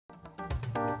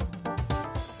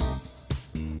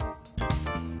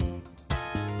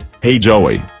Hey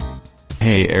Joey.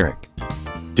 Hey Eric.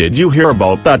 Did you hear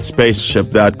about that spaceship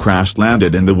that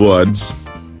crash-landed in the woods?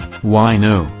 Why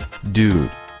no, dude.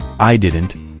 I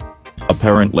didn't.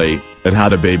 Apparently, it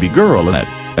had a baby girl in it,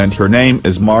 and her name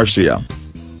is Martia.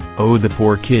 Oh, the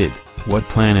poor kid. What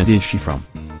planet is she from?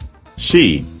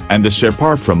 She and the ship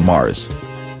are from Mars.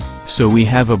 So we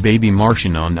have a baby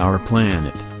Martian on our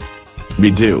planet. We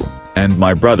do, and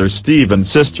my brother Steve and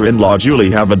sister-in-law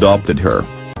Julie have adopted her.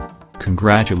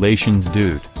 Congratulations,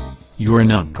 dude. You're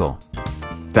an uncle.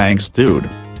 Thanks, dude.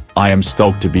 I am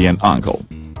stoked to be an uncle.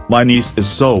 My niece is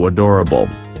so adorable.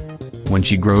 When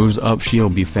she grows up she'll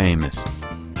be famous.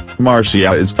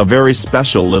 Martia is a very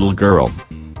special little girl.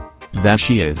 That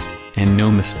she is, and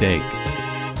no mistake.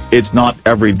 It's not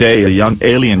every day a young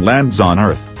alien lands on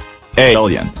Earth.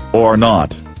 Alien, or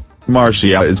not,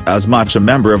 Martia is as much a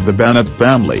member of the Bennett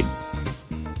family.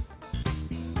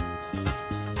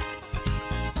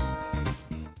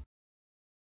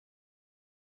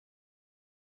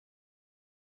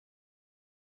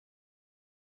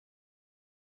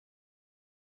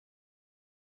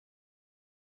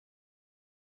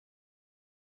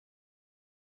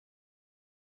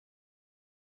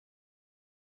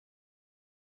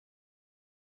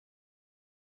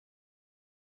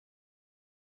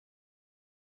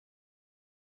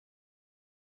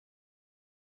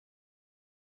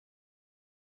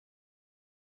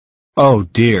 Oh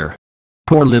dear.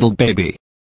 Poor little baby.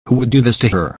 Who would do this to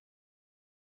her?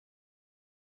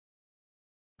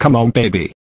 Come on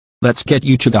baby. Let's get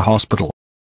you to the hospital.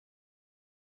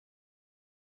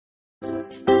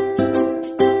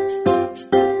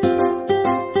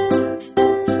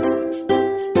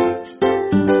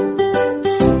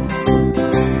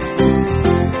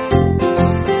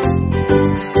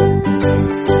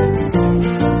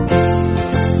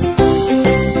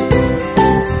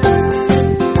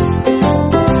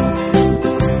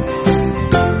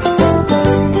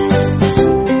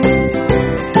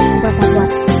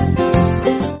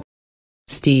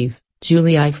 Steve,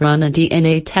 Julie, I've run a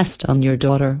DNA test on your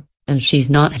daughter, and she's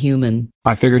not human.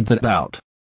 I figured that out.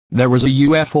 There was a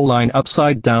UFO line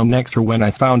upside down next to her when I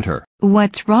found her.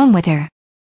 What's wrong with her?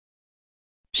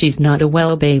 She's not a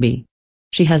well baby.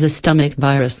 She has a stomach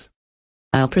virus.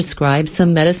 I'll prescribe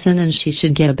some medicine and she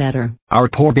should get better. Our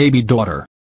poor baby daughter.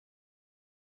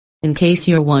 In case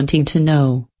you're wanting to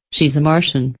know, she's a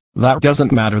Martian. That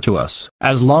doesn't matter to us,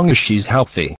 as long as she's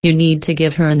healthy. You need to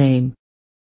give her a name.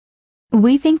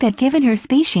 We think that given her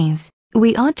species,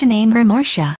 we ought to name her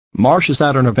Martia. Martia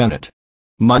Saturn or Bennett.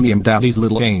 Mommy and Daddy's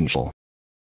little angel.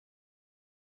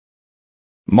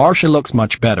 Martia looks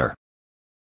much better.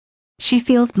 She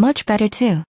feels much better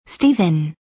too,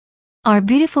 Stephen. Our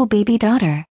beautiful baby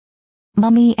daughter.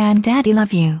 Mommy and Daddy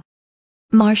love you.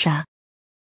 Martia.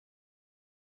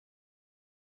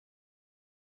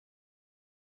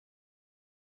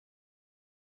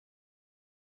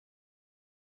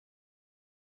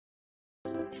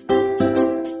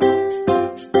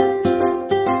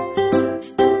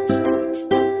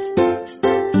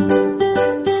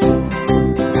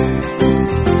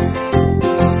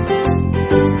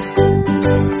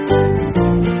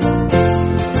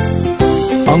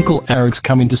 Uncle Eric's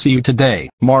coming to see you today,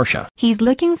 Martia. He's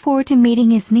looking forward to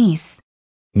meeting his niece.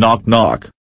 Knock knock.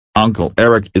 Uncle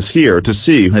Eric is here to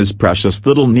see his precious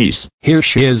little niece. Here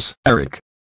she is, Eric.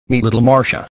 Meet little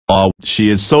Martia. Oh, she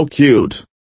is so cute.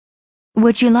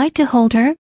 Would you like to hold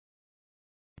her?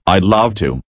 I'd love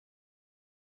to.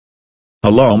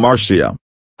 Hello Martia.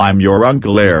 I'm your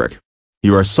Uncle Eric.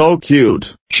 You are so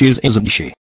cute. She is, isn't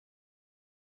she?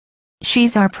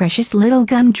 She's our precious little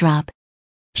gumdrop.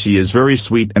 She is very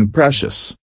sweet and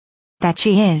precious. That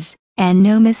she is, and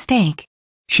no mistake.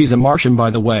 She's a Martian by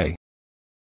the way.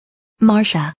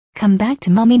 Martia, come back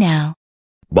to Mommy now.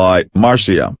 Bye,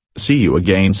 Martia. See you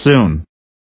again soon.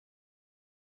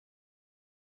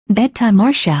 Bedtime,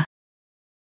 Martia.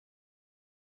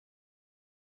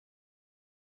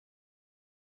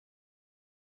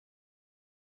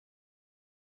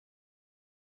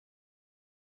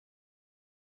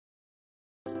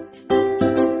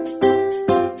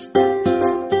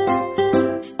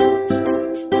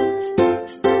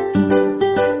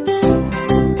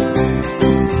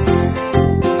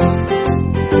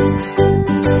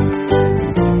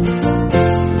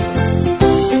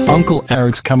 Uncle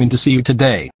Eric's coming to see you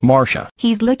today, Martia.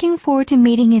 He's looking forward to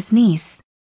meeting his niece.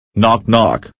 Knock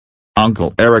knock.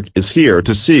 Uncle Eric is here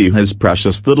to see his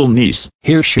precious little niece.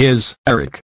 Here she is,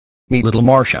 Eric. Meet little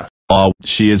Martia. Oh,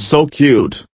 she is so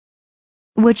cute.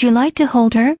 Would you like to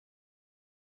hold her?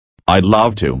 I'd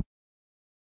love to.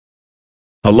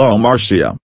 Hello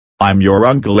Martia. I'm your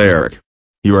Uncle Eric.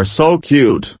 You are so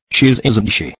cute. She is, isn't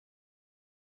she?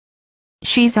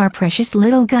 She's our precious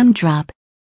little gumdrop.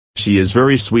 She is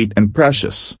very sweet and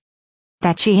precious.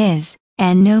 That she is,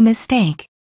 and no mistake.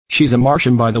 She's a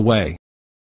Martian, by the way.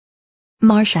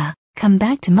 Martia, come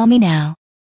back to Mommy now.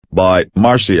 Bye,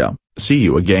 Marcia. See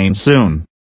you again soon.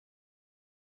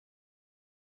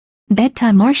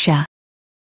 Bedtime, Martia.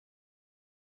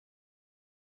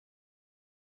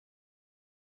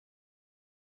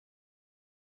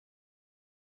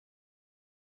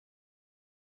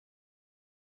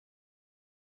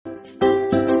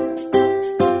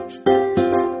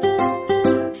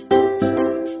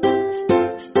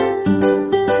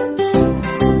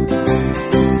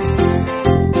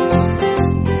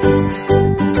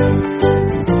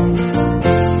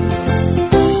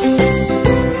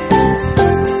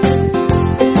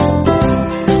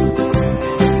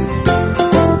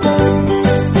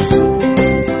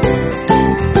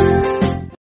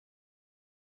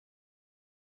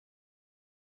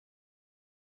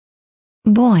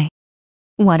 Boy.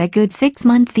 What a good 6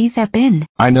 months these have been.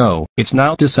 I know, it's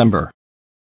now December.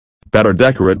 Better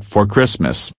decorate for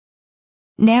Christmas.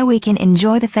 Now we can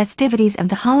enjoy the festivities of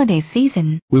the holiday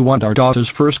season. We want our daughter's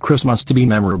first Christmas to be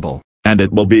memorable. And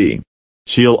it will be.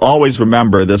 She'll always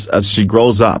remember this as she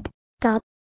grows up. God.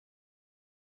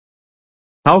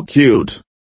 How cute.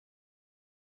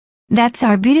 That's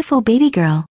our beautiful baby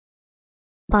girl.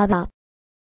 Baba.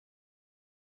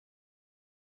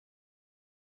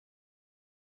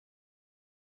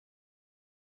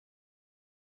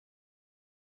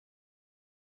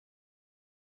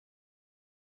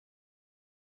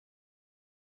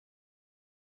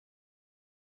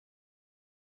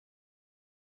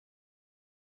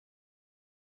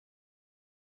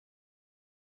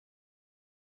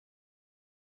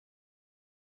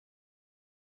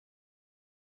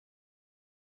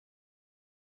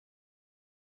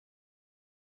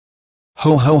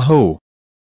 Ho ho ho!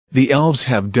 The elves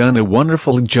have done a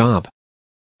wonderful job.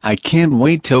 I can't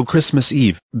wait till Christmas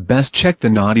Eve. Best check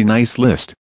the naughty nice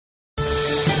list.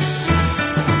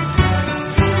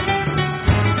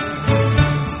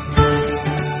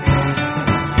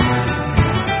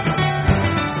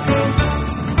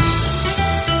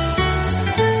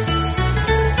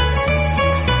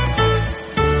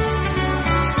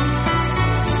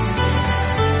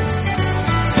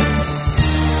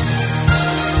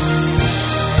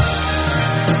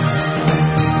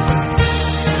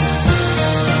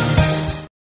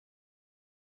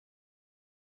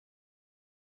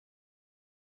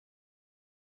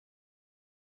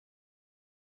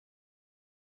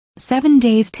 "7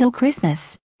 days till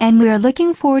Christmas, and we're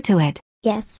looking forward to it."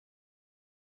 Yes.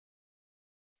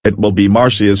 It will be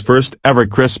Marcia's first ever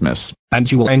Christmas.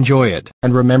 And you will enjoy it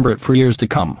and remember it for years to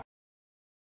come.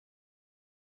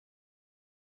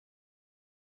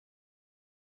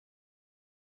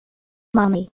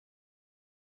 Mommy.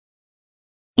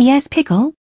 Yes,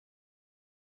 Pickle?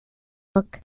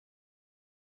 Look.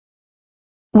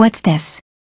 What's this?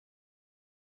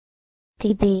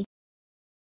 TV.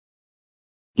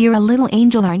 You're a little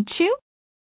angel, aren't you?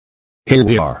 Here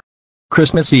we are.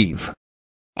 Christmas Eve.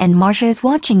 And Marcia is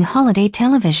watching holiday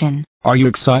television. Are you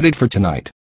excited for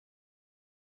tonight?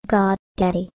 God,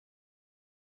 Daddy.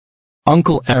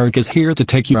 Uncle Eric is here to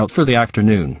take you out for the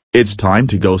afternoon. It's time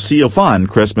to go see a fun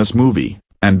Christmas movie,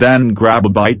 and then grab a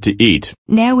bite to eat.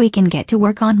 Now we can get to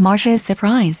work on Marcia's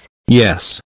surprise.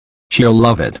 Yes. She'll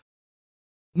love it.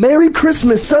 Merry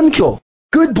Christmas, Uncle!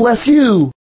 Good bless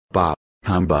you! Bob,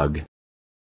 humbug.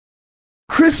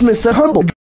 Christmas a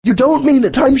humbug? You don't mean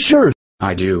it, I'm sure.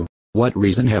 I do. What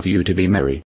reason have you to be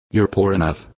merry? You're poor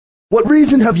enough. What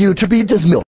reason have you to be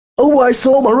dismal? Oh, I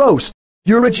saw my roast.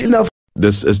 You're rich enough.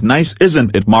 This is nice,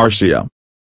 isn't it, Marcia?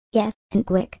 Yes, and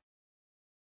quick.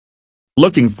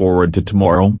 Looking forward to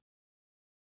tomorrow.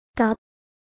 God.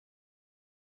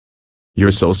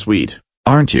 You're so sweet,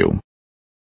 aren't you?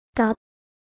 God.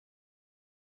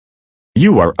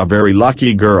 You are a very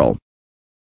lucky girl.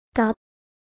 God.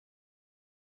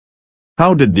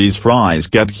 How did these fries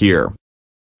get here?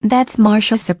 That's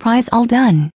Marcia's surprise all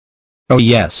done. Oh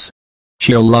yes.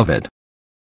 She'll love it.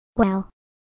 Well.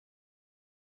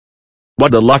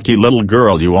 What a lucky little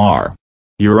girl you are.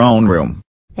 Your own room.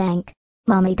 Thank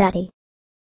Mommy, Daddy.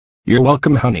 You're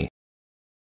welcome, honey.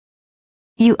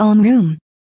 You own room.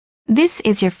 This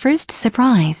is your first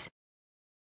surprise.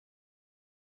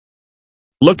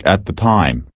 Look at the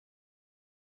time.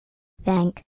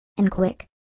 Thank and quick.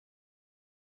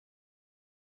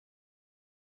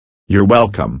 You're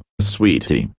welcome,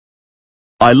 sweetie.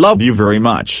 I love you very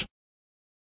much.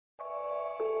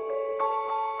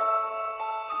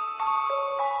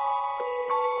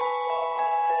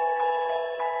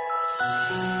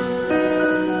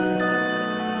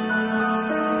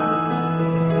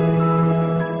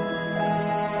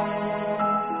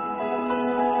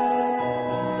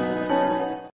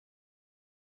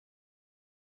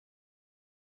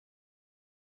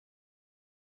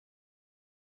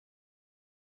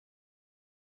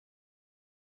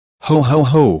 Ho ho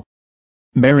ho.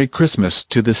 Merry Christmas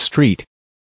to the street.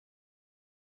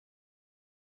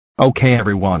 Okay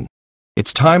everyone.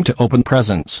 It's time to open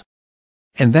presents.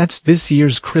 And that's this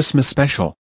year's Christmas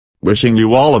special. Wishing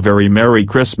you all a very Merry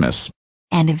Christmas.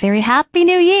 And a very Happy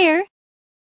New Year!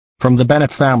 From the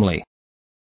Bennett family.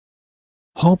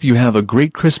 Hope you have a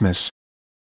great Christmas.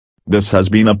 This has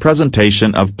been a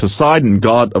presentation of Poseidon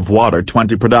God of Water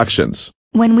 20 Productions.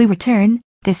 When we return,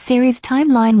 the series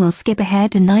timeline will skip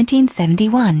ahead to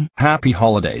 1971. Happy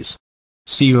holidays.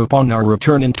 See you upon our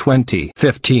return in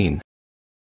 2015.